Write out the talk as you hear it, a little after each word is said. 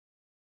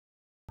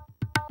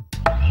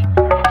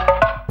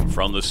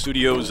From the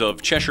studios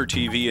of Cheshire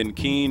TV in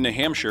Keene, New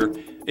Hampshire,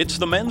 it's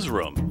The Men's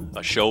Room,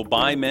 a show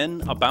by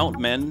men, about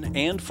men,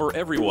 and for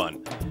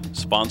everyone.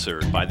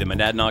 Sponsored by the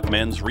Monadnock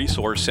Men's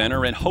Resource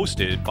Center and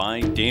hosted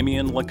by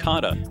Damian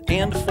Licata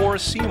and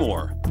Forrest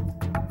Seymour.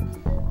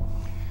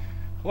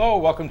 Hello,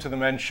 welcome to The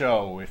Men's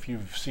Show. If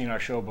you've seen our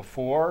show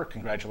before,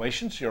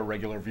 congratulations, you're a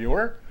regular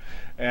viewer.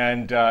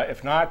 And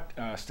if not,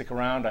 stick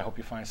around. I hope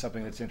you find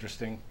something that's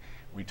interesting.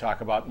 We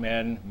talk about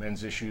men,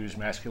 men's issues,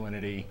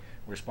 masculinity.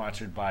 We're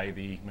sponsored by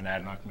the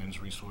Monadnock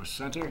Men's Resource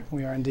Center.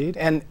 We are indeed.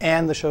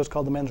 And the show's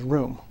called The Men's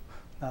Room,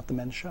 not The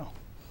Men's Show.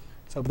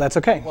 So, but that's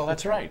okay. Well,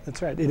 that's right.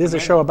 That's right. It is a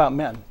show about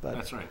men. But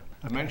that's right.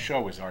 The Men's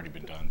Show has already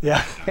been done.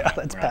 Yeah,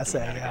 that's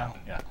passé.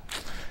 Yeah.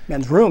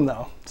 Men's Room,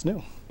 though, it's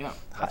new. Yeah,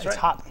 that's right. It's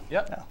hot.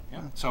 Yeah.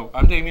 So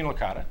I'm Damian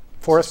Licata.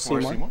 Forrest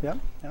Seymour. Yeah.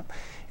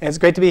 And it's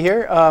great to be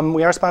here.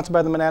 We are sponsored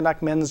by the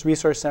Monadnock Men's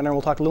Resource Center.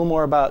 We'll talk a little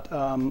more about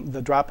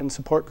the drop-in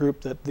support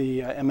group that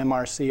the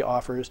MMRC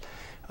offers.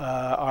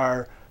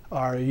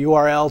 Our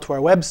URL to our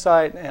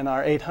website and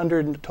our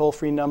 800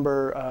 toll-free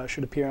number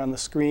should appear on the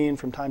screen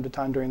from time to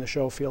time during the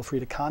show. Feel free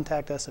to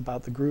contact us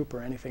about the group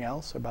or anything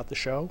else about the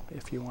show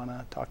if you want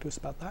to talk to us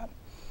about that.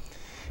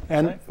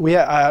 And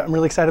I'm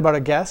really excited about our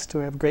guest.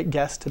 We have a great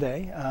guest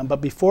today. But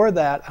before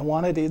that,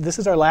 this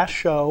is our last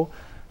show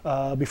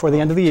before the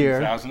end of the year.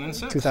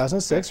 2006.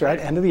 2006, right?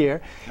 End of the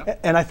year. Yep.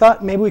 And I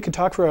thought maybe we could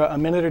talk for a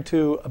minute or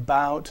two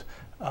about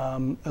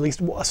at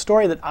least a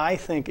story that I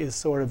think is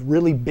sort of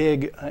really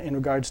big in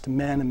regards to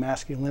men and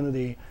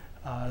masculinity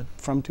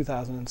from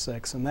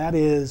 2006, and that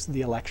is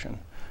the election.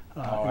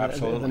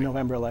 Absolutely. The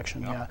November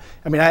election, yeah.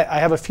 I mean, I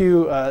have a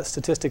few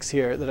statistics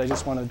here that I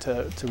just wanted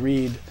to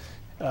read.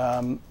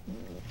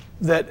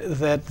 That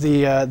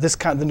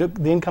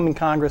the incoming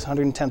Congress,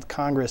 110th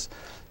Congress,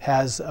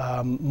 has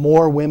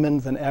more women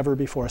than ever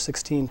before.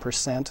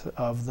 16%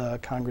 of the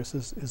Congress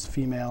is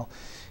female.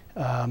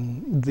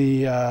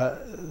 The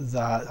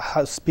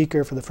House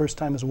Speaker for the first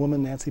time is a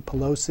woman, Nancy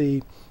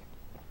Pelosi.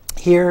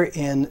 Here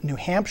in New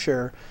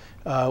Hampshire,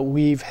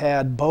 we've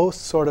had both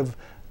sort of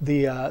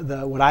the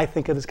what I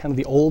think of as kind of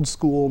the old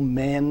school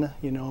men,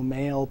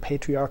 male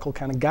patriarchal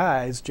kind of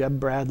guys. Jeb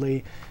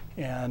Bradley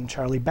and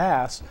Charlie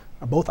Bass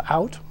are both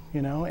out,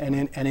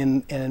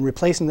 and in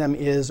replacing them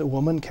is a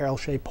woman, Carol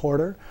Shea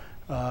Porter,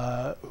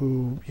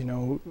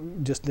 who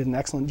just did an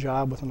excellent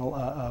job with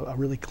a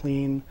really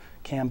clean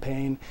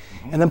campaign.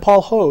 Mm-hmm. And then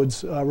Paul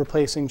Hodes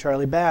replacing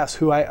Charlie Bass,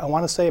 who I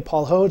want to say,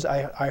 Paul Hodes,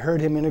 I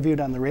heard him interviewed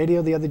on the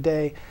radio the other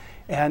day,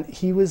 and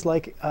he was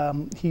like,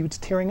 he was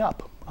tearing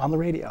up on the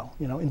radio,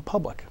 in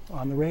public,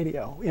 on the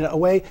radio. In a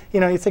way,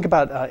 you think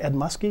about Ed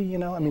Muskie,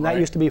 I mean, that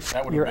used to be,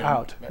 you're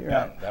out.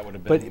 That would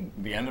have been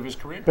the end of his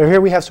career. But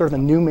here we have sort of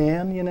a new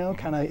man,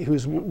 kind of,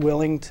 who's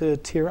willing to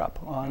tear up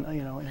on,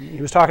 and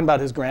he was talking about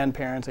his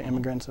grandparents, the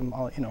immigrants, and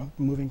all,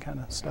 moving kind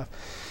of stuff.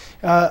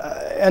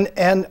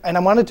 And I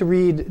wanted to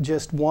read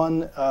just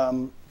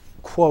one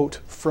quote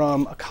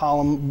from a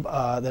column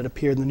that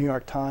appeared in the New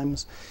York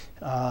Times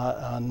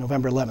on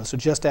November 11th, so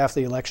just after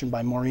the election,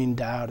 by Maureen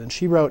Dowd. And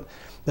she wrote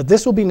that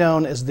this will be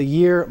known as the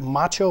year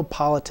macho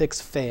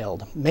politics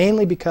failed,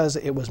 mainly because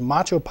it was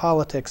macho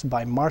politics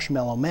by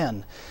marshmallow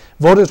men.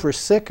 Voters were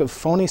sick of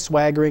phony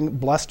swaggering,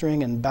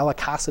 blustering, and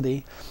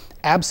bellicosity,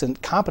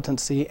 absent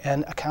competency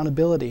and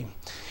accountability.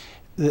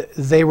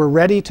 They were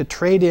ready to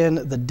trade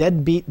in the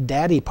deadbeat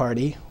daddy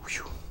party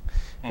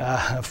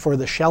for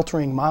the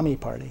sheltering mommy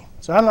party.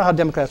 So I don't know how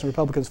Democrats and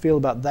Republicans feel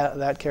about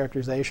that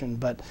characterization,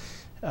 but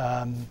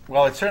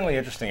well, it's certainly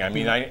interesting. I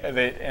mean,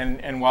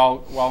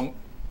 while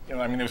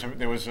I mean,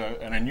 there was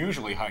an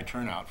unusually high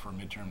turnout for a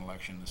midterm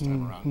election this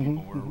time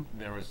around.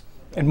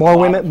 And more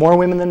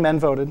women than men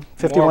voted.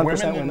 51% more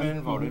women than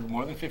men voted.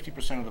 More than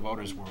 50% of the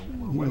voters were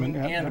women,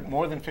 and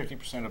more than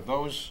 50% of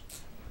those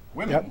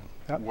women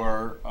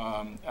were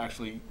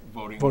actually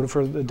voted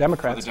for the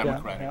Democrats. For the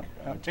Democratic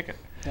ticket.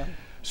 Yeah.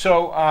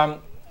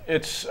 So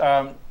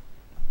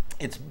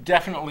it's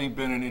definitely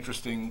been an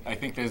interesting. I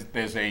think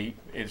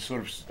it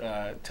sort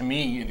of to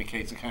me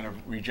indicates a kind of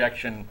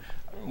rejection.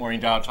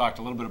 Maureen Dowd talked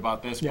a little bit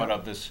about this, but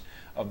of this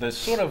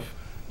sort of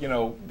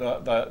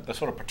the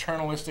sort of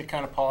paternalistic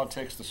kind of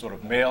politics, the sort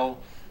of male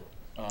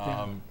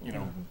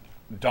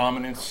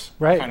dominance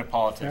kind of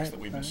politics that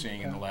we've been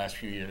seeing in the last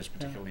few years,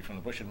 particularly from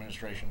the Bush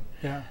administration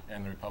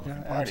and the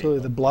Republican Party.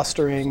 Absolutely, the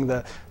blustering,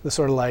 the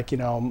sort of like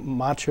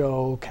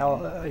macho,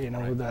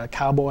 the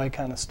cowboy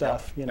kind of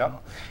stuff.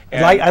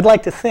 I'd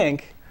like to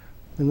think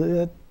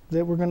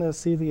that we're going to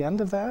see the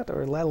end of that,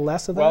 or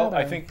less of that. Well,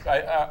 I think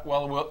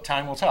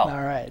time will tell.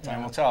 All right,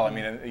 time will tell. I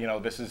mean,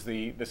 this is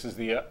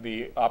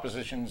the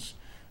opposition's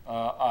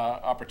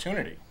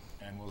opportunity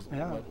and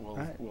Yeah,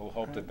 we'll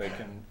hope that they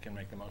can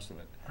make the most of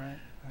it. Right.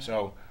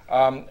 So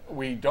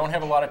we don't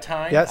have a lot of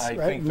time. Yes, I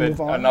right, think that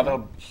move on.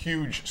 another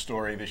huge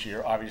story this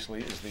year,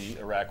 obviously, is the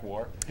Iraq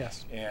War.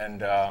 Yes.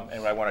 And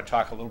I want to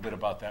talk a little bit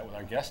about that with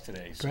our guest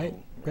today. So Great,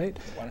 great.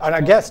 why don't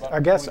And you our tell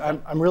us guest,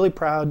 about I'm really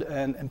proud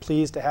and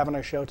pleased to have on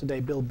our show today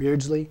Bill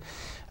Beardslee.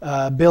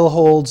 Bill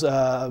holds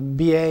a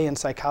BA in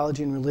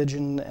Psychology and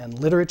Religion and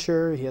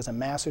Literature. He has a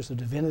Master's of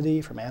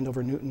Divinity from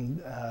Andover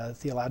Newton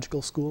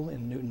Theological School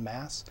in Newton,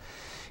 Mass.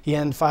 He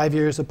had 5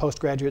 years of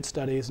postgraduate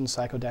studies in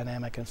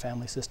psychodynamic and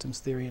family systems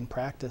theory and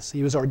practice.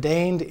 He was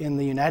ordained in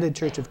the United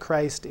Church of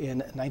Christ in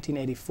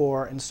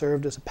 1984 and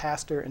served as a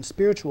pastor and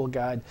spiritual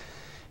guide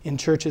in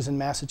churches in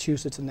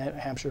Massachusetts and New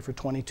Hampshire for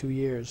 22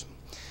 years.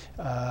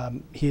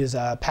 He is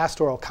a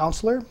pastoral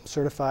counselor,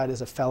 certified as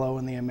a fellow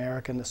in the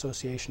American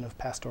Association of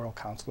Pastoral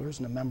Counselors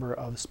and a member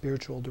of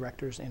Spiritual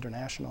Directors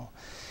International.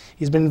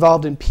 He's been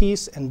involved in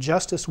peace and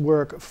justice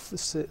work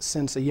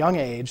since a young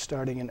age,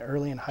 starting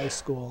early in high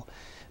school.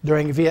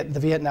 During the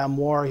Vietnam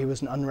War, he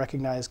was an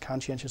unrecognized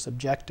conscientious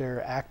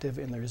objector, active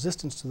in the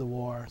resistance to the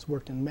war. He's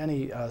worked in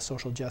many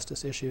social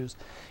justice issues.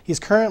 He's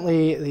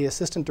currently the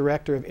Assistant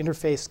Director of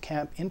Interfaith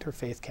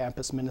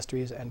Campus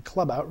Ministries and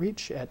Club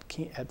Outreach at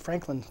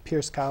Franklin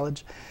Pierce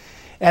College,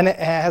 and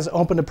has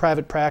opened a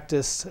private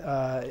practice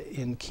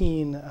in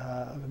Keene,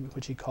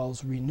 which he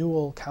calls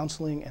Renewal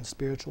Counseling and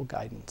Spiritual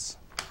Guidance.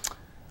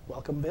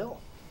 Welcome, Bill.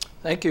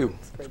 Thank you.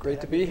 It's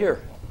great to be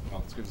here.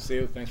 Well, it's good to see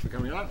you. Thanks for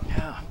coming on.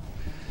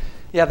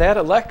 Yeah, that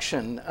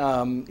election,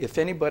 if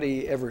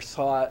anybody ever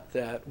thought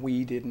that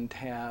we didn't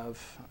have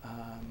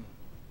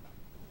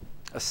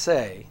a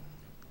say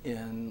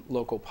in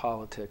local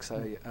politics,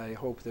 I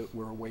hope that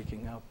we're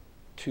waking up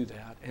to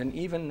that, and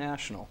even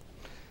national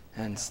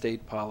and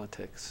state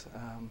politics.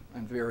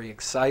 I'm very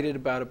excited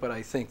about it, but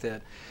I think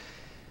that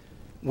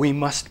we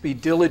must be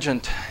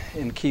diligent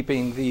in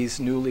keeping these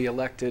newly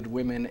elected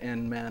women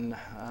and men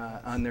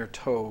on their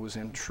toes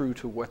and true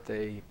to what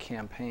they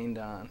campaigned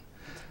on.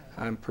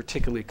 I'm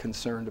particularly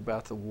concerned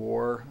about the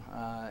war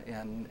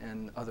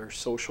and other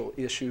social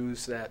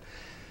issues that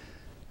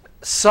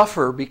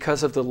suffer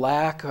because of the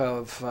lack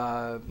of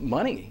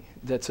money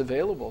that's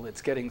available.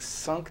 It's getting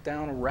sunk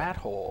down a rat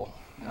hole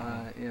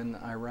in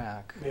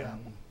Iraq. Yeah.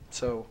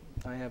 So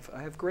I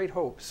have great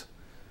hopes.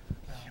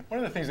 One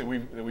of the things that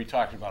we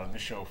talked about on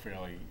this show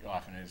fairly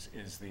often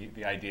is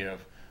the idea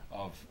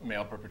of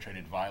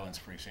male-perpetrated violence,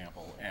 for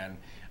example. And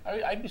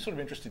I'd be sort of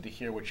interested to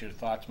hear what your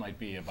thoughts might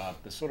be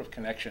about the sort of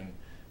connection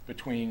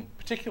between,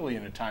 particularly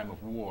in a time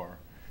of war,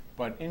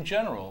 but in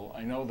general,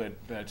 I know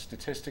that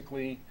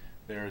statistically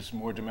there's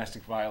more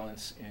domestic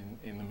violence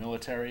in the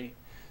military.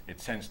 It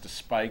tends to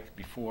spike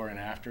before and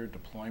after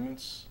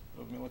deployments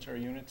of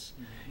military units.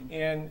 Mm-hmm.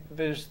 And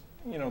there's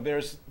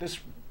this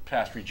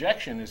past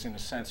rejection is in a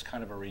sense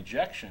kind of a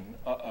rejection,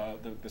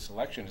 this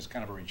election is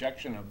kind of a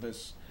rejection of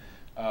this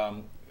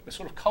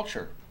sort of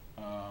culture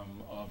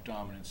of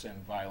dominance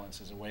and violence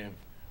as a way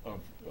of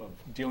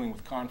dealing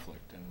with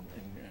conflict and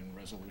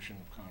resolution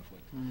of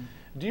conflict. Mm.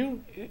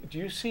 Do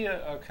you see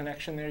a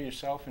connection there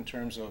yourself in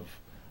terms of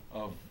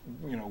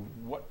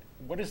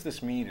what does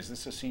this mean? Is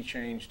this a sea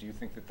change? Do you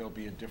think that there'll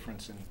be a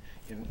difference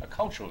in a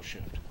cultural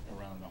shift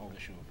around the whole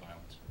issue of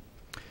violence?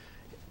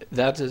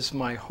 That is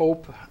my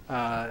hope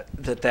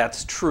that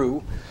that's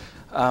true.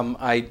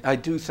 I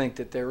do think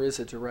that there is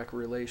a direct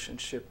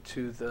relationship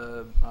to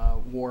the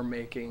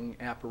war-making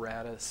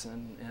apparatus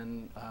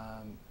and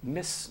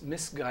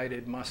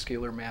misguided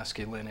muscular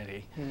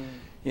masculinity. Mm.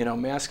 You know,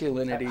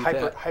 masculinity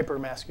hyper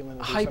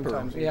masculinity.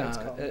 Sometimes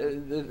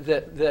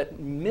that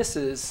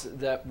misses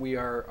that we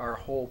are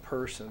whole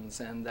persons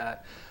and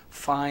that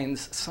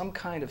finds some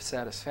kind of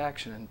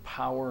satisfaction in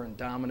power and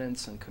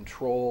dominance and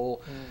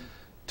control. Mm.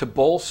 To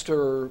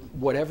bolster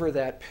whatever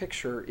that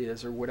picture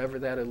is or whatever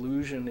that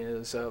illusion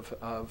is of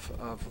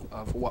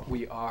what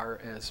we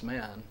are as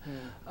men.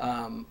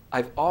 Mm.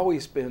 I've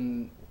always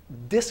been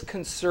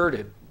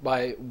disconcerted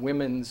by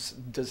women's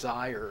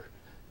desire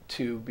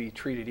to be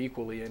treated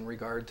equally in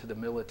regard to the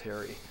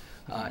military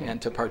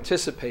and to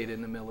participate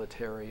in the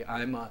military.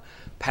 I'm a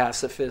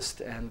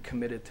pacifist and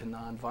committed to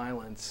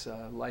nonviolence,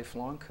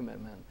 lifelong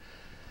commitment.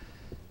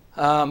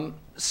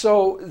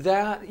 So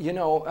that,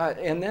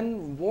 and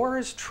then war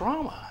is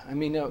trauma. I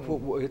mean,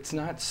 it's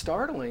not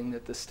startling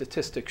that the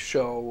statistics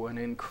show an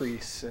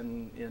increase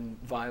in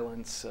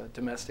violence,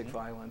 domestic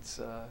violence,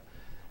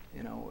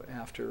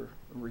 after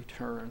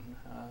return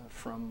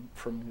from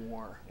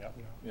war. Yeah,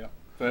 yeah.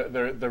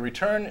 The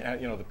return,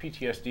 the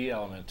PTSD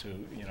element to,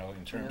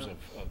 in terms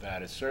of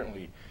that is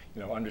certainly,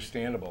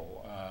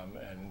 understandable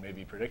and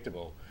maybe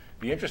predictable.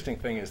 The interesting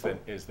thing is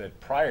that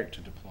prior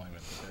to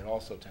deployment, there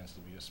also tends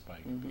to be a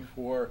spike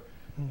before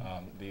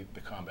the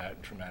combat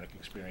and traumatic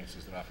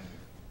experiences that often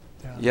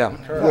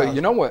occur. Well,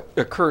 you know what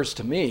occurs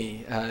to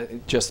me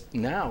just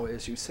now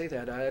as you say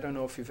that, I don't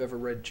know if you've ever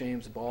read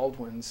James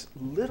Baldwin's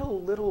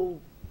little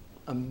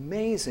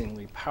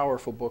amazingly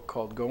powerful book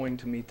called Going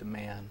to Meet the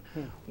Man,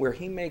 where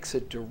he makes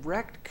a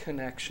direct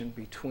connection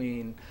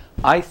between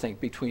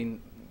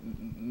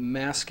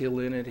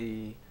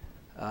masculinity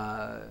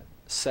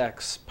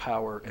Sex,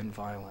 Power, and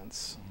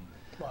Violence.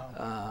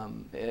 Wow.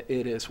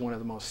 It is one of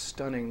the most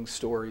stunning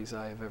stories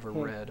I have ever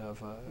read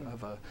of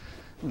a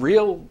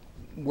real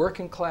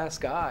working class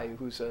guy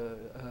who's a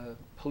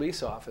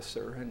police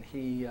officer, and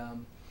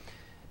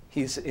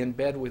he's in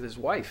bed with his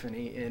wife, and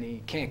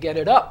he can't get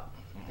it up,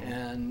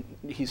 and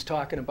he's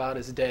talking about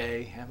his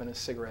day, having a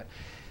cigarette.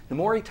 The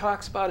more he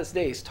talks about his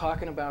day, he's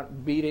talking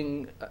about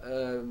beating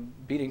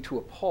to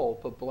a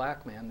pulp a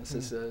black man. This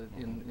is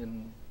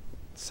in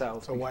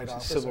South, a white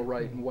officer. Civil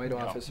right and white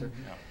officer.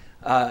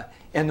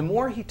 And the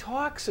more he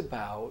talks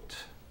about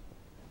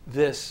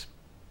this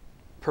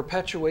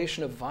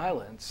perpetuation of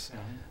violence,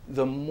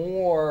 the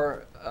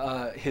more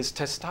his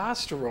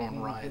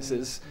testosterone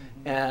rises,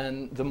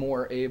 and the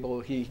more able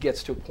he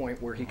gets to a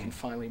point where he can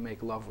finally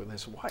make love with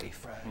his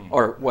wife,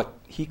 or what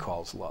he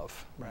calls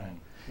love.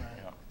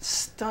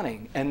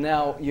 Stunning. And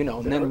now, you know,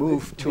 and then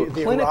move to a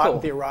clinical...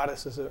 The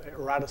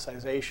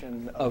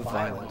eroticization of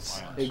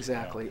violence.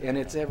 Exactly. And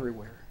it's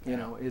everywhere. You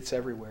know, it's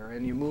everywhere.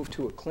 And you move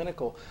to a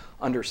clinical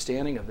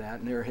understanding of that,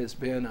 and there has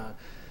been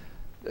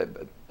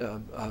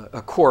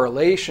a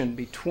correlation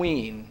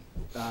between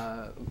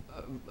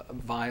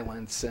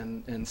violence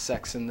and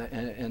sex and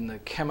the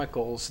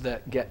chemicals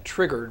that get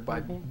triggered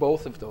by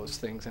both of those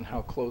things, and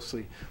how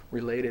closely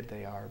related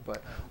they are.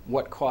 But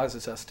what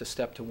causes us to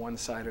step to one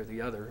side or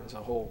the other is a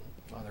whole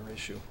other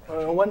issue.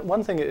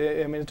 One thing,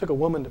 I mean, it took a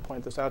woman to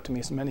point this out to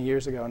me many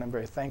years ago, and I'm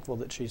very thankful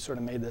that she sort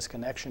of made this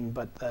connection.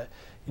 But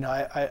you know,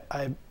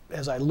 I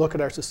as I look at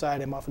our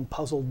society, I'm often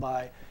puzzled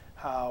by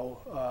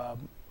how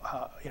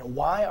you know,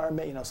 why are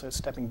men, you know, so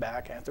stepping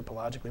back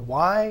anthropologically,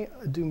 why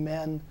do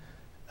men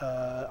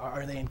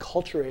are they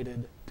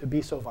enculturated to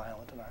be so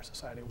violent in our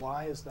society?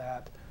 Why is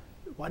that?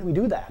 Why do we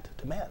do that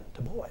to men,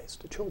 to boys,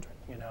 to children?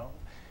 You know.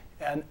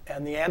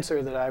 And the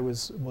answer that I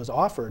was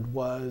offered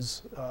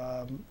was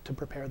to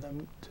prepare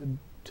them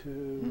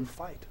to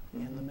fight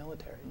in the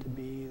military, to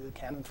be the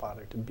cannon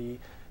fodder,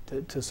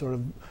 to sort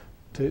of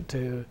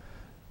to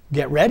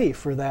get ready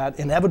for that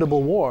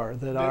inevitable war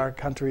that our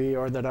country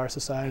or that our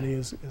society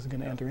is going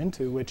to enter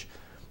into, which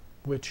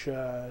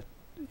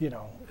you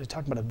know, is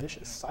talking about a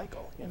vicious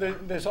cycle. You know?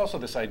 There's also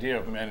this idea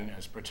of men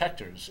as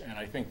protectors, and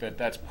I think that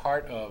that's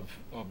part of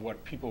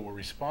what people were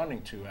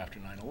responding to after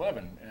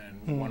 9/11,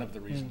 and one of the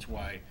reasons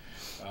why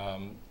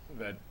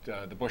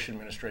the Bush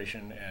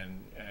administration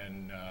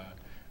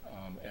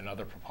and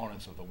other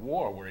proponents of the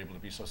war were able to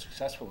be so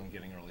successful in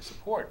getting early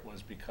support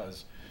was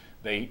because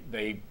they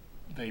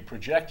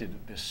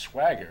projected this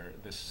swagger,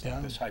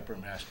 this hyper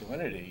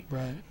masculinity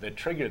that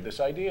triggered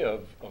this idea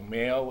of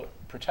male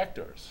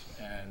protectors,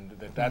 and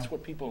that's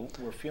what people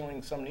were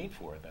feeling some need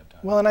for at that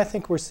time. Well, and I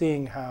think we're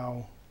seeing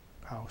how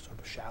sort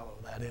of shallow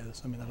that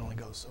is. I mean, that only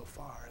goes so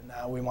far. And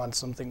now we want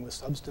something with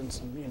substance,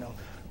 and you know,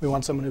 we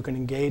want someone who can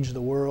engage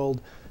the world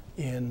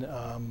in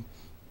a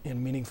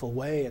meaningful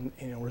way and,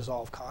 you know,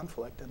 resolve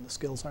conflict, and the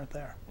skills aren't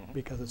there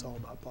because it's all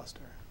about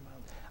bluster.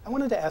 I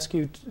wanted to ask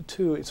you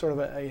too, sort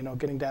of you know,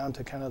 getting down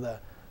to kind of the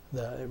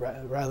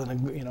rather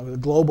than, you know, the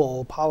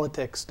global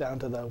politics down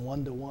to the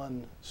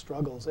one-to-one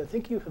struggles. I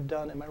think you have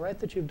done. Am I right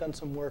that you've done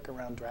some work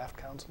around draft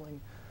counseling?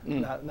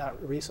 Not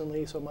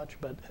recently so much,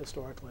 but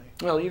historically.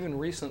 Well, even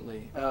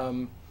recently,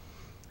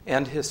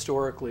 and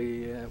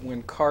historically,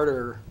 when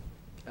Carter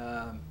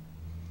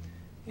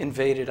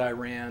invaded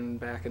Iran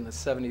back in the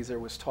 70s, there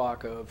was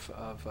talk of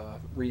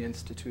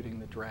reinstituting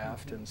the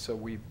draft, and so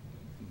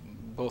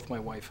both my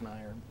wife and I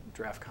are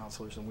draft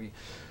counselors, and we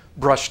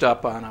brushed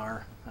up on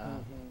our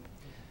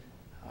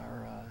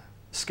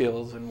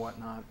skills and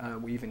whatnot.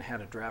 We even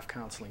had a draft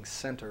counseling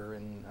center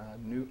in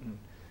Newton,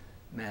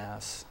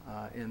 Mass,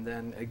 and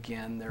then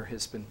again there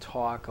has been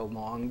talk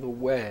along the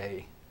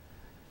way,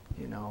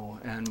 you know,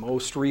 and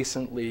most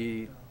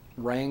recently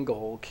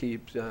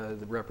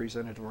the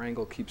Representative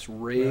Rangel keeps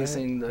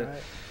raising the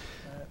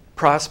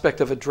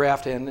prospect of a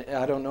draft, and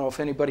I don't know if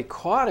anybody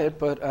caught it,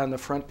 but on the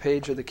front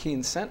page of the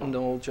Keene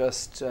Sentinel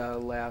just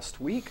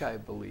last week, I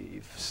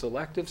believe,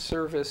 selective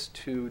service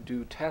to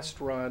do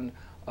test run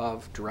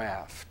of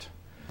draft.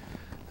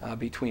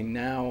 Between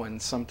now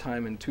and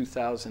sometime in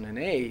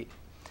 2008,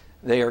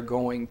 they are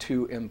going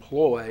to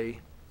employ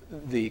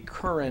the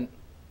current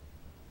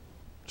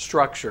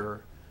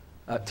structure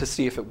to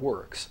see if it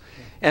works.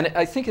 And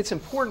I think it's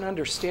important to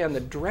understand the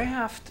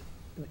draft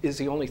is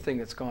the only thing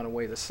that's gone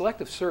away. The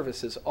selective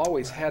service has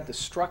always had the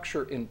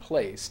structure in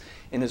place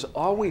and is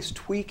always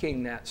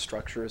tweaking that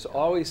structure, is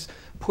always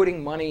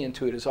putting money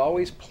into it, is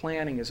always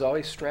planning, is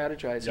always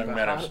strategizing. Young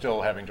men are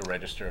still having to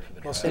register for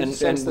the draft. Well,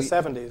 since the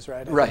 70s,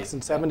 right? Right.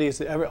 Since the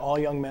 70s, all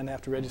young men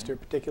have to register,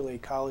 particularly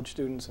college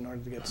students, in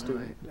order to get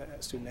student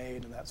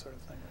aid and that sort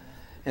of thing.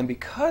 And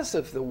because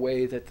of the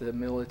way that the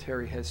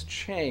military has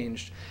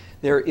changed,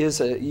 there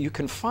is you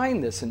can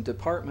find this in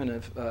Department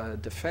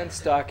of Defense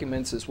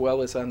documents as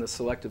well as on the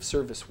Selective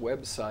Service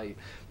website,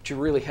 but you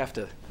really have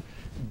to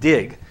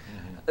dig.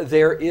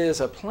 There is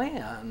a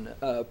plan,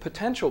 a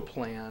potential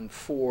plan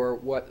for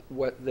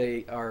what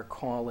they are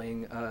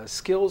calling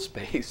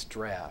skills-based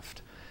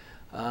draft.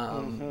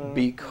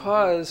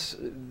 because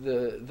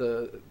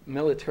the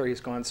military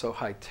has gone so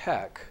high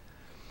tech.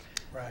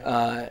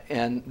 Right.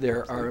 And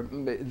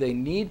they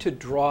need to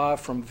draw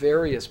from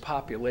various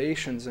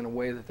populations in a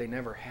way that they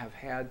never have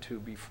had to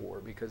before,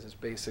 because it's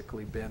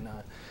basically been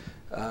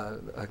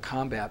a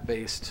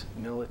combat-based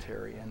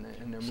military, and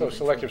they're So moving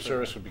selective from-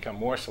 service would become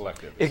more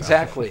selective.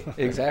 Exactly,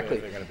 exactly.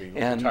 They're going to be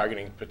And-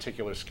 targeting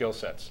particular skill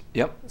sets.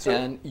 Yep, So-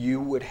 and you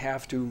would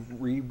have to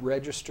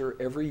re-register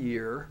every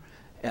year,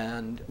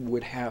 and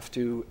would have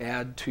to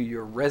add to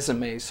your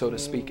resume, so to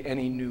speak,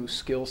 any new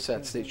skill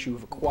sets that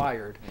you've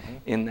acquired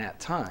in that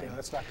time. Yeah,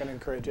 that's not going to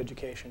encourage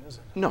education, is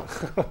it? No.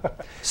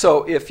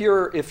 So if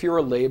you're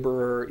a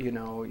laborer, you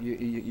know,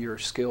 you're a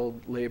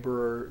skilled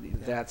laborer,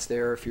 that's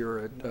there. If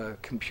you're a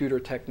computer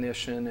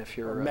technician, if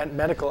you're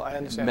Medical, I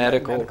understand.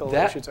 medical,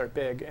 that- issues are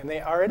big, and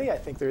they already, I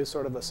think, there is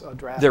sort of a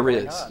draft There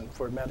going is. on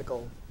for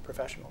medical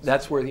professionals.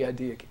 that's where the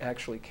idea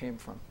actually came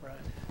from.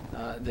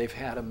 Right. They've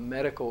had a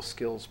medical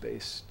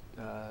skills-based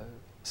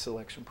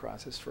selection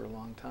process for a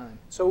long time.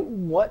 So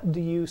what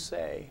do you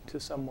say to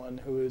someone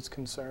who is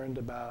concerned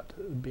about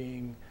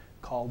being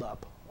called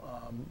up,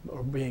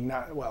 or being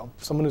not, well,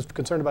 someone who's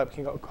concerned about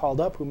being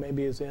called up who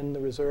maybe is in the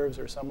reserves,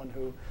 or someone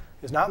who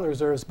is not in the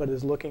reserves but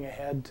is looking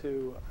ahead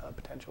to a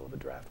potential of a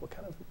draft? What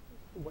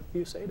do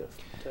you say to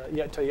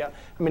I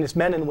mean, it's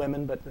men and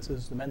women, but this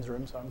is the men's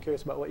room, so I'm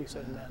curious about what you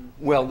say to men.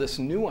 Well, this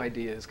new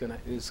idea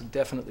is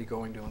definitely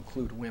going to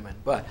include women,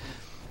 but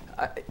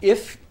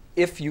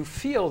if you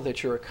feel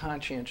that you're a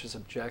conscientious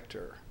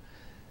objector,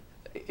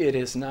 it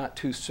is not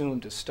too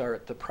soon to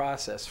start the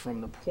process from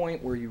the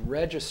point where you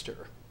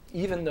register.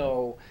 Even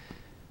though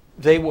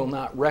they will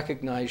not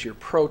recognize your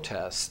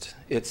protest,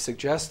 it's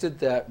suggested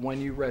that when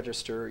you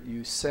register,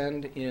 you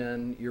send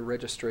in your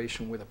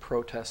registration with a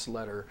protest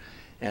letter,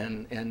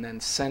 and then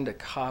send a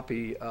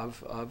copy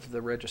of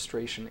the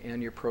registration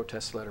and your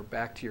protest letter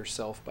back to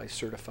yourself by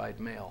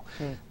certified mail.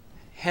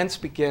 Hence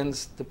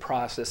begins the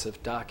process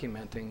of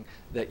documenting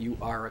that you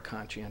are a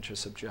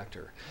conscientious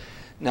objector.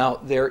 Now,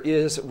 there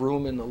is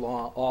room in the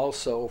law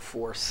also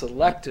for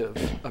selective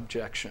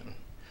objection.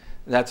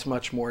 That's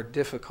much more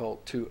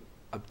difficult to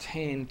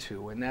obtain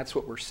to, and that's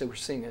what we're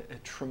seeing a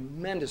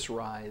tremendous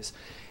rise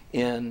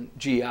in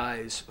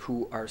GIs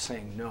who are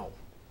saying, no,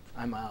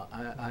 I'm out.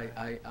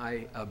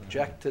 I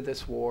object to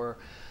this war.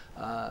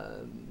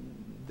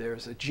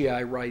 There's a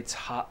GI rights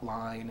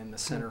hotline in the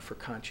Center for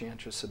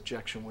Conscientious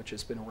Objection, which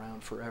has been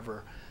around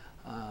forever.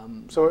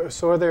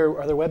 So are there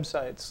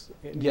websites?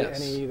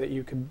 Yes. Any that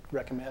you could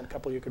recommend? A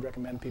couple you could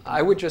recommend people?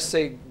 I would just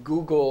say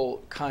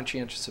Google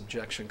conscientious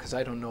objection, because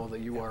I don't know the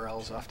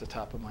URLs off the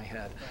top of my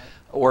head,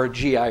 or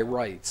GI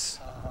rights,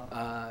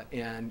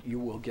 and you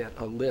will get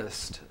a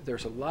list.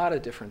 There's a lot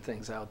of different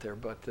things out there,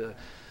 but the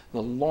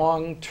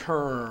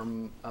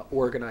long-term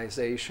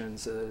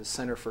organizations, the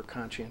Center for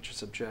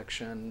Conscientious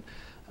Objection,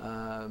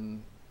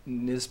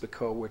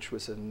 NSBCO, which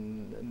was a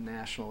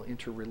National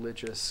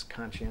Interreligious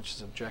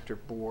Conscientious Objector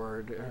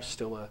Board, are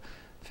still a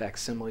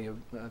facsimile of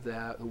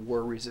that, the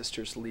War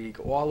Resisters League.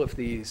 All of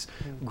these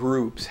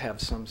groups have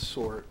some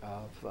sort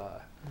of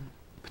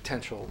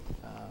potential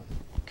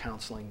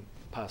counseling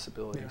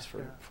possibilities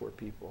for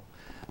people.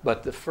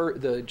 But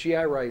the GI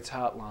Rights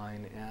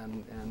Hotline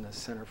and the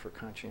Center for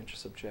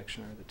Conscientious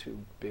Objection are the two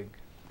big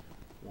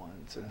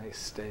ones, and they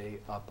stay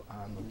up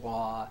on the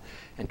law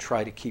and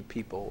try to keep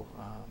people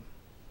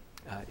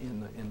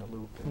in the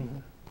loop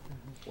in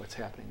what's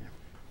happening there.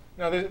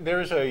 Now,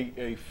 there's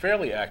a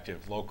fairly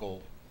active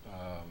local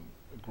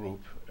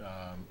group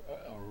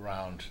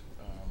around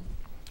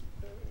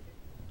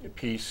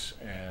peace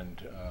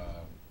and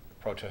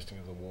protesting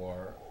of the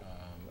war.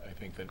 I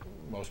think that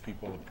most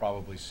people have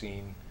probably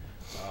seen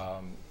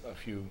a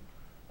few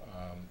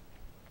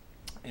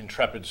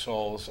intrepid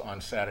souls on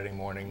Saturday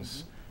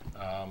mornings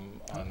on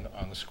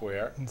the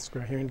square. On the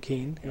square here in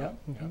Keene. Yeah.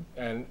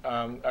 And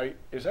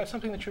is that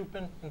something that you've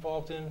been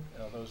involved in,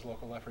 those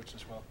local efforts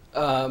as well?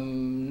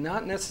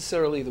 Not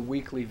necessarily the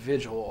weekly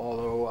vigil,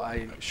 although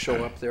I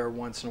show up there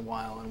once in a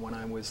while, and when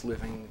I was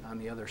living on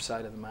the other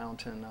side of the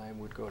mountain, I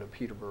would go to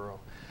Peterborough.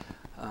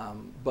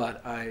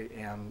 But I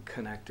am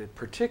connected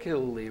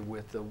particularly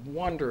with the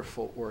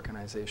wonderful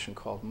organization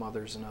called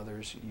Mothers and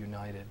Others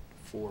United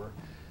for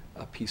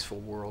a Peaceful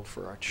World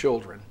for Our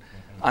Children.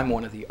 I'm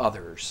one of the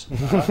others.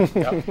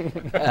 They're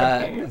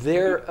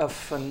a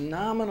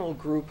phenomenal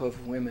group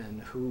of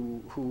women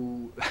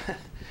who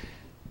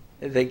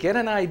they get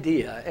an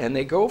idea and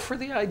they go for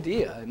the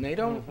idea, and they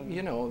don't,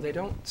 they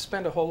don't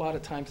spend a whole lot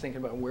of time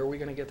thinking about where are we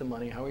going to get the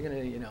money, how are we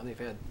going to, they've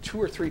had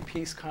 2 or 3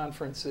 peace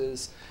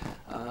conferences.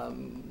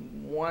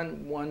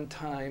 One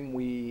time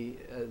we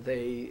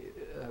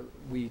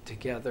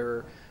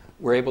together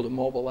were able to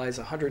mobilize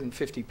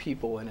 150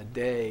 people in a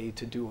day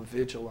to do a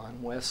vigil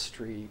on West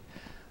Street.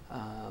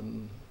 I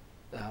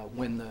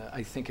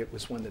think it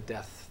was when the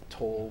death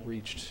toll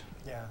reached.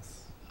 Yes.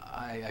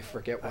 I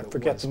forget what it was. I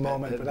forget the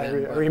moment, but I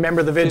then,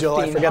 remember the vigil.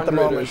 I forget the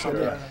 1500 or moment.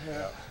 something.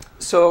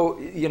 So,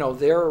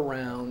 they're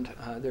around.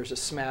 There's a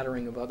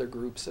smattering of other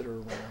groups that are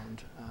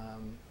around.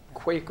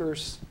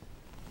 Quakers,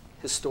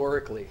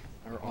 historically,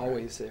 are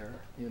always there,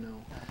 you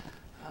know.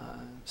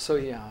 So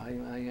yeah,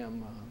 I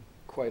am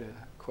quite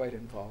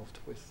involved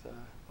with.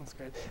 That's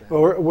great.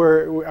 Well,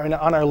 we're I mean,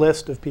 on our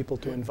list of people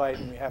to invite,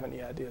 and we haven't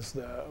yet, is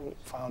the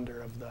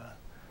founder of the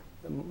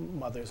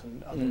Mothers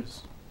and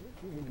Others,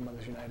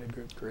 Mothers United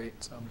group.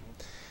 Great. So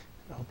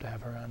I hope to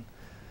have her on.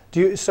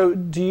 Do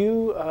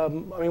you? I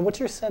mean, what's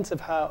your sense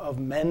of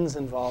men's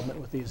involvement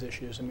with these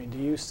issues? I mean, do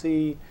you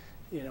see?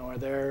 You know, are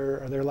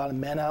there a lot of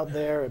men out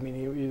there? I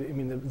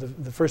mean,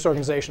 the first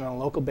organization on a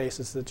local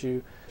basis that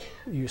you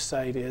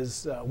cite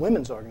is a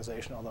women's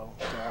organization, although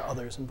there are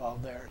others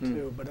involved there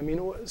too. But I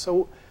mean,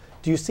 so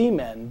do you see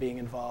men being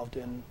involved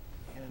in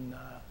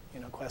you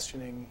know,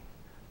 questioning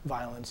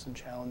violence and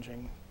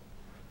challenging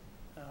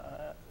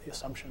the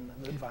assumption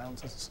that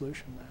violence is a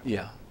solution there?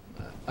 Yeah,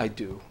 I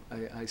do.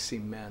 I see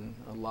men,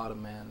 a lot of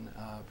men,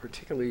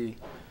 particularly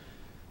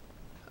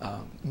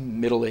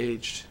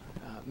middle-aged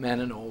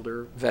men and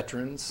older,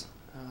 veterans,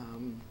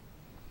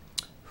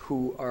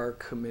 who are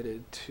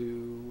committed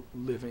to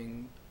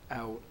living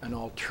out an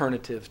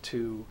alternative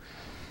to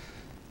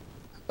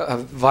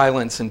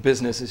violence and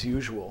business as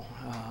usual.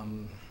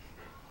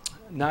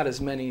 Not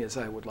as many as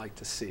I would like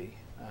to see.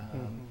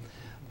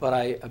 But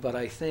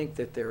I think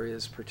that there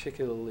is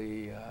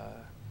particularly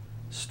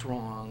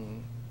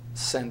strong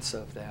sense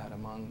of that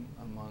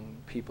among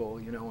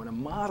people, you know, and a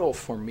model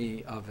for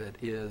me of it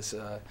is,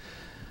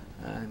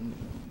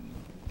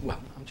 well,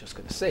 I'm just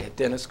going to say it,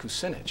 Dennis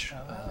Kucinich,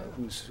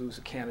 who's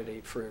a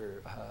candidate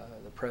for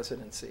the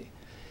presidency.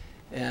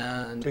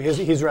 And so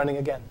he's running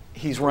again.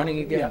 He's running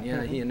again,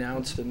 yeah. He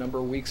announced a number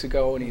of weeks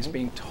ago, and he's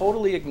being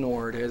totally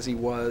ignored as he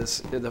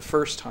was the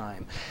first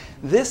time.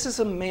 This is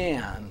a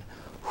man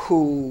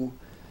who,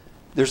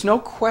 there's no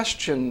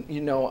question,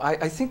 you know,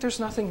 I think there's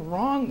nothing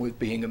wrong with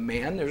being a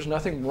man. There's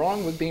nothing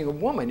wrong with being a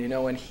woman, you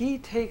know, and he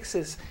takes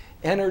his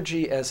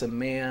energy as a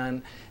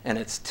man, and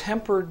it's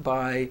tempered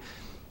by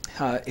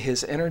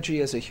his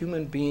energy as a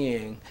human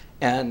being.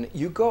 And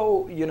you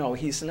go, you know,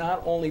 he's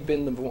not only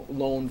been the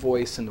lone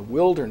voice in the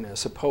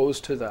wilderness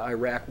opposed to the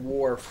Iraq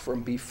war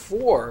from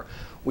before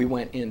we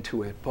went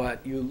into it,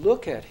 but you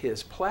look at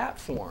his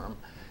platform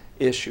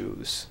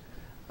issues,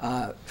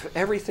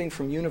 everything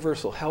from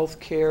universal health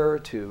care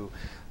to,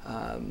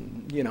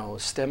 you know,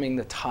 stemming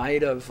the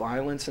tide of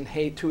violence and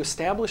hate to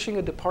establishing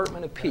a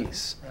Department of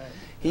Peace. Right.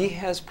 He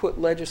has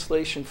put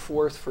legislation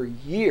forth for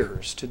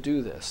years to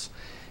do this.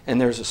 And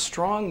there's a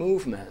strong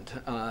movement,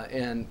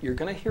 and you're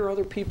going to hear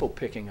other people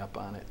picking up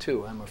on it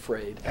too, I'm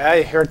afraid.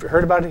 I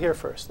heard about it here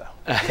first, though.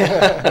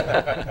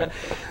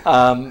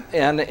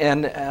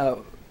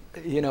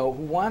 You know,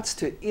 wants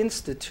to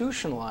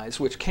institutionalize,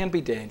 which can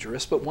be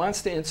dangerous, but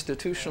wants to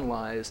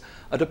institutionalize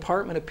a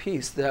Department of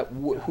Peace that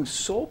whose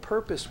sole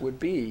purpose would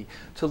be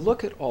to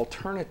look at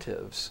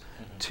alternatives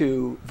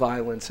to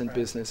violence and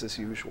business as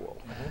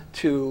usual,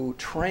 to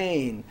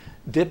train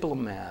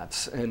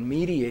diplomats and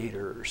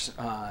mediators,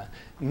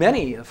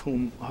 many of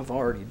whom have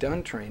already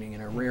done training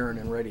and are raring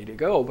and ready to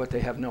go, but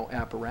they have no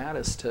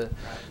apparatus to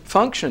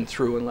function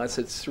through unless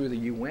it's through the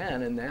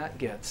UN, and that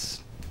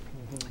gets,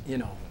 you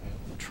know,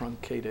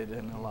 truncated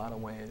in a lot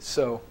of ways.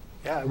 So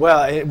yeah,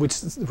 well,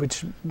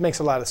 which makes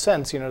a lot of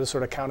sense, you know, to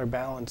sort of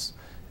counterbalance.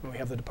 We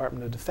have the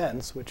Department of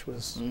Defense, which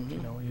was, you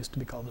know, used to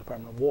be called the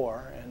Department of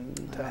War,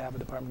 and to have a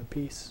Department of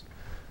Peace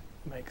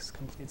makes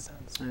complete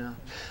sense. Yeah,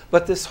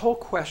 but this whole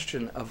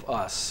question of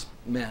us,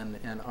 men,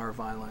 and our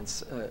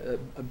violence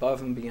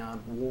above and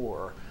beyond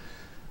war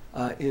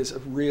is a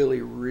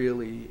really,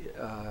 really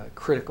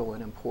critical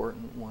and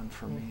important one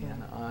for me,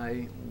 and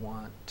I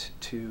want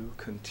to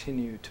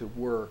continue to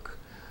work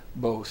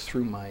both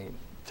through my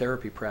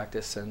therapy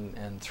practice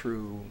and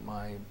through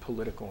my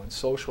political and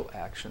social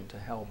action to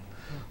help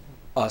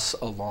us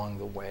along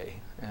the way.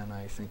 And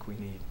I think we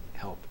need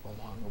help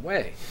along the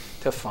way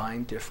to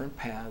find different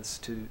paths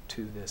to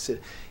this.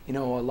 You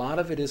know, a lot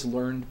of it is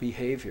learned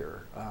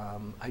behavior.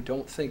 I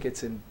don't think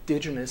it's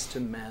indigenous to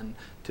men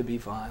to be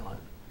violent.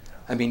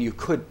 I mean, you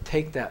could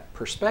take that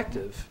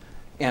perspective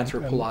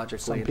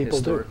anthropologically and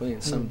historically,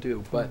 and some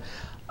do, but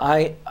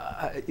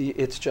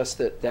it's just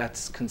that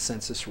that's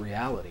consensus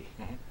reality.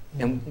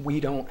 And we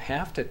don't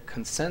have to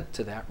consent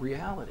to that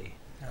reality.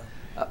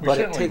 We but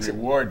certainly it takes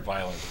reward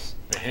violence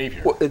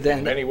behavior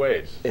in many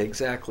ways.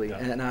 Exactly. Yeah.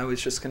 And I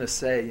was just going to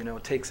say, you know,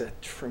 it takes a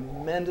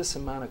tremendous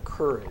amount of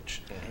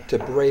courage to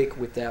break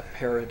with that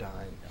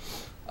paradigm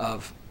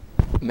of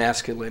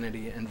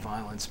masculinity and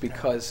violence,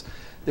 because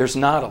there's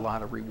not a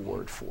lot of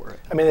reward for it.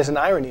 I mean, there's an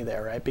irony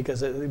there, right?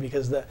 Because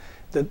the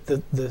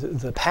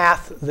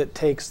path that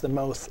takes the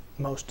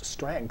most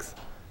strength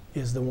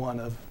is the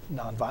one of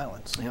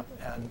nonviolence. Yep.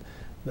 And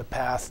the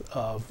path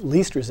of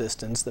least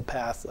resistance, the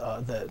path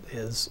that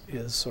is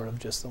sort of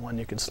just the one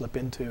you can slip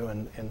into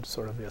and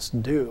sort of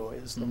just do,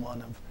 is the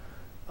one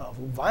of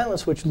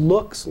violence, which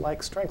looks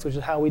like strength, which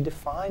is how we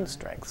define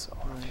strength so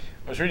often.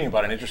 I was reading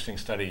about an interesting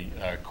study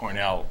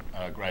Cornell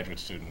graduate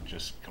student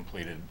just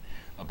completed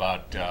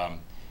about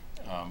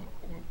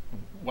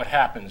what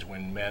happens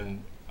when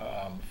men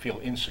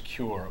feel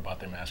insecure about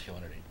their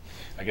masculinity.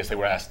 I guess they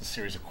were asked a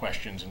series of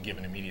questions and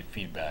given immediate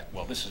feedback.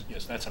 Well, this is,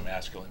 yes, that's a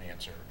masculine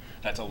answer.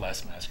 That's a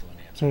less masculine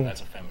answer.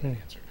 That's a feminine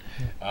answer.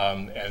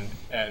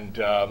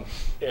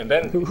 And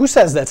then Who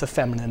says that's a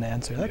feminine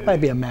answer? That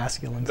might be a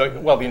masculine.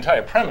 well, the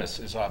entire premise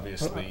is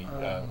obviously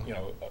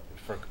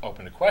for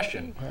open to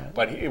question,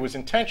 but it was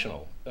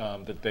intentional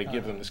that they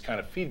give them this kind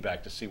of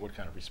feedback to see what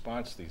kind of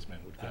response these men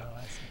would get.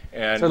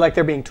 And So like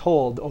they're being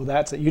told, oh,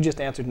 that's it. You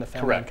just answered in a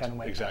feminine correct, kind of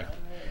way. exactly.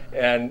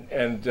 And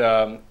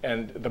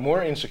the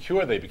more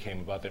insecure they became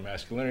about their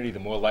masculinity, the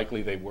more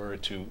likely they were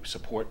to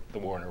support the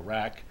war in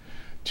Iraq,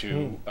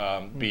 to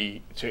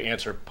to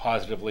answer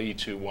positively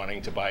to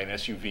wanting to buy an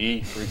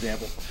SUV, for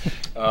example,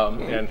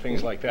 and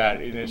things like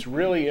that. And it's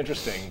really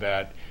interesting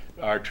that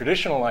our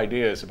traditional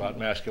ideas about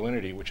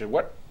masculinity, which are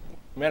what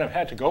men have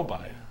had to go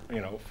by,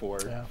 for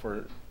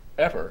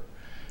forever,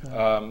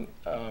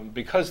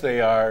 because they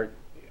are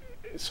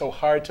so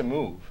hard to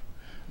move.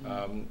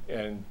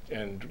 And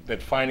that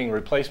finding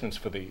replacements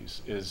for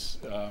these is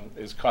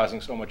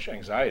causing so much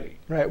anxiety.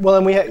 Right. Well,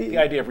 and The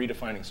idea of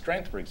redefining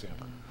strength, for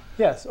example.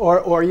 yes,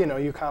 or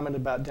you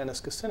commented about Dennis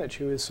Kucinich,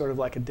 who is sort of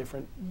like a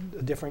different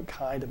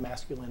kind of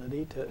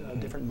masculinity, to a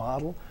different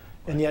model,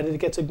 and yet it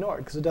gets ignored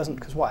because it doesn't.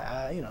 Because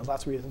why?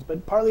 Lots of reasons,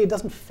 but partly it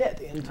doesn't fit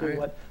into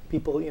what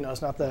people.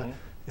 It's not the.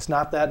 It's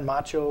not that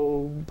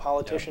macho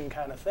politician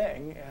kind of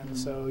thing, and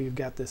so you've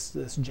got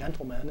this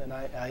gentleman, and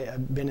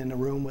I've been in a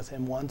room with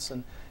him once,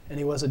 and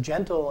he was a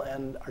gentle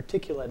and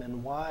articulate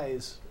and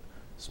wise,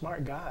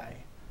 smart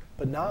guy,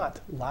 but not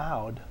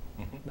loud,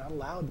 not a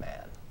loud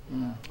man.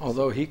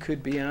 Although he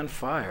could be on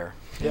fire.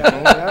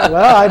 Yeah,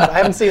 well, I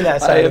haven't seen that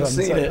side of him. I have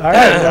seen it. All right,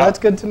 well, that's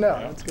good to know.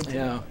 That's good to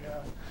Yeah. know.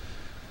 Yeah.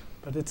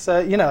 But it's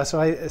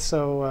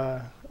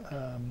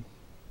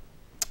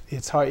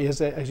it's hard,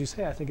 as you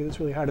say. I think it is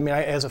really hard. I mean,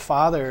 as a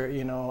father,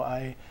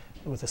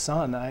 with a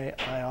son, I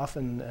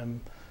often am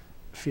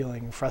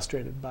feeling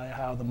frustrated by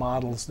how the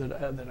models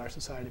that our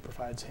society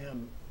provides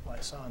him, my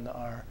son,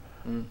 are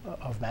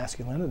of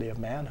masculinity, of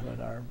manhood,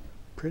 are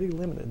pretty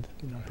limited,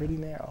 pretty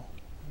narrow.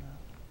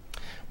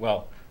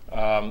 Well,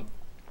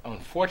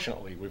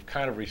 unfortunately, we've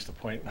kind of reached the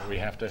point where we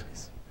have to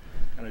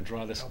kind of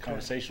draw this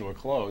conversation to a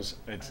close.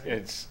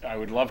 I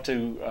would love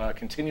to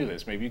continue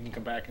this. Maybe you can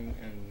come back and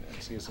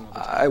see us another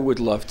time. I would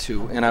love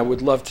to, and I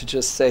would love to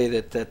just say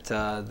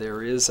that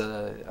there is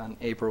on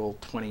April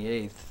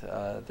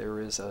 28th, there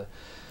is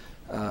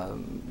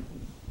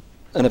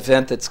an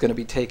event that's going to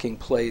be taking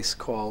place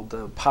called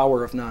The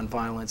Power of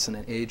Nonviolence in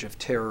an Age of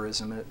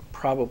Terrorism,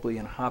 probably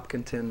in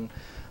Hopkinton.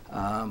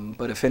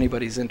 But if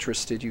anybody's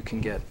interested, you can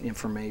get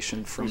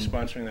information from Who's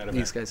sponsoring that event?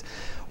 these guys.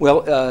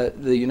 Well,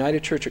 the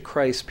United Church of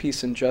Christ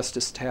Peace and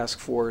Justice Task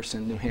Force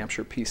and New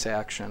Hampshire Peace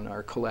Action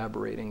are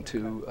collaborating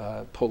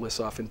to pull this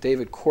off. And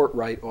David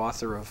Courtwright,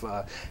 author of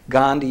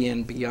Gandhi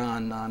and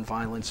Beyond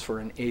Nonviolence for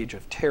an Age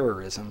of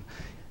Terrorism,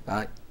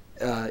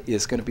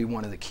 is going to be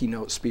one of the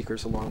keynote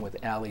speakers, along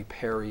with Allie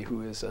Perry,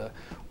 who is a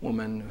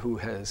woman who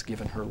has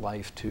given her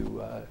life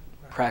to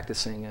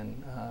practicing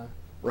and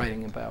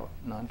writing about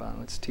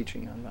nonviolence,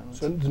 teaching nonviolence.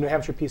 So the New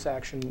Hampshire Peace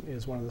Action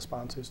is one of the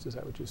sponsors. Is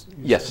that what you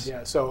Yes. said?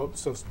 Yeah. So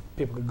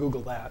people could Google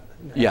that.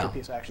 New Yeah. Hampshire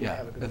Peace Action. They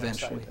have a good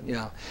Eventually. website,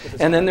 Yeah. if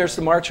it's And then on there's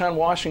the there. March on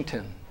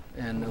Washington,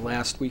 and the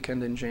last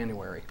weekend in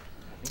January,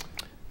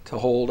 to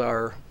hold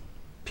our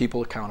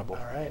people accountable.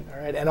 All right, all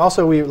right. And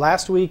also,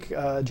 last week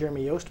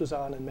Jeremy Yost was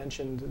on and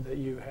mentioned that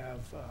you have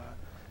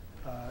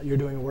you're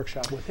doing a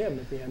workshop with him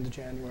at the end of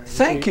January.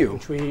 Thank you.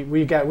 Which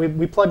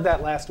we plugged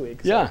that last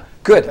week. So Yeah,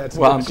 good. that's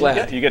Well, good. I'm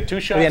glad. You get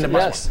 2 shots The end at of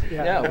this March.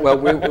 one. Yeah. Yeah, well,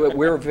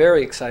 we're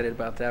very excited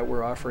about that.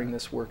 We're offering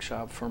this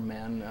workshop for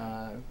men,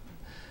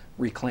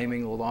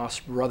 reclaiming the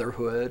lost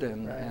brotherhood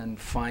and, Right. and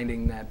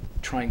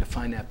trying to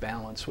find that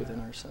balance within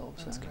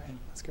ourselves. That's great.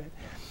 That's great.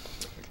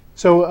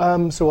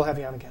 So so we'll have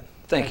you on again.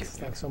 Thank you.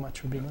 Thanks so much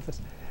for being with us.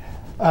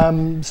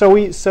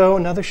 So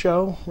another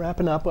show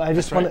wrapping up. I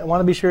just want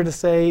to be sure to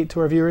say to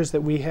our viewers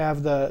that we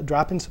have the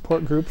drop-in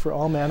support group for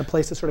all men, a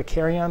place to sort of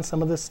carry on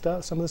some of this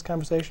stuff, some of this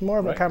conversation, more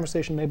of a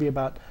conversation maybe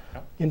about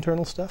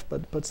internal stuff,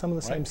 but some of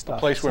the same stuff. A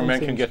place where Same men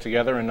can things. get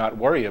together and not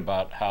worry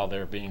about how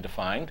they're being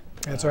defined.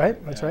 That's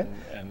right. That's right.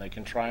 And they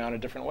can try on a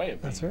different way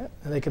of being. That's right.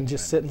 And they can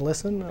just sit and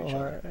listen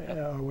or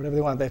whatever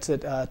they want. That's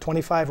at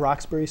 25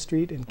 Roxbury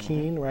Street in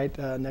Keene, right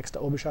next to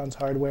Obashan's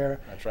Hardware.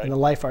 That's right. And the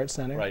Life Art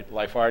Center. Right.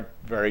 Life Art,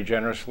 very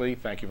generously.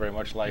 Thank you very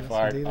much. Life Yes,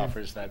 Art indeed.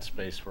 offers that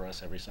space for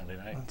us every Sunday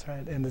night. That's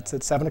right. And it's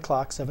at 7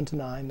 o'clock, 7 to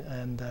 9.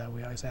 And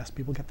we always ask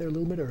people to get there a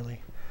little bit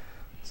early.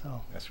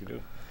 So, Yes, we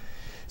do.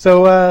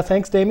 so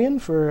thanks, Damien,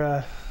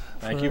 for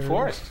Thank you,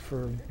 Forrest.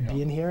 for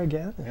being here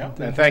again.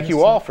 And thank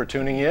you all for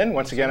tuning in.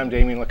 Once again, I'm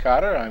Damien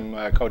Licata.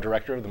 I'm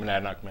co-director of the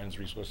Monadnock Men's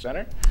Resource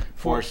Center.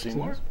 Forrest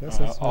Seymour, Yes,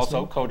 that's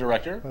also right.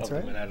 co-director of That's the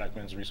right. Monadnock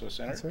Men's Resource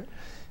Center. That's right.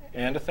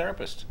 And a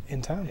therapist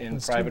In town. in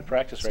That's private true.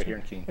 practice right here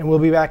in Keene. And we'll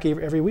be back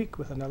every week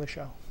with another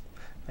show.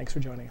 Thanks for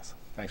joining us.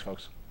 Thanks,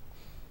 folks.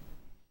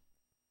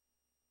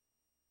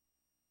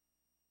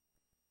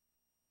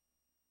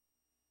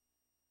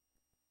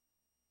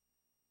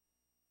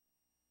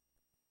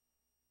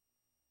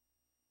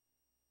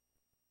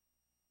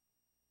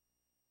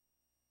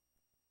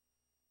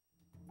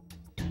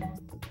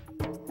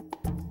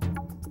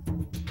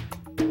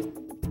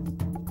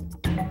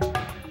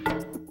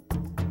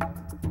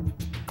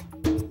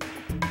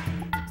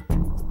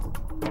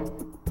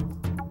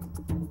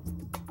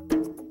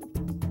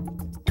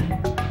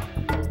 Bye.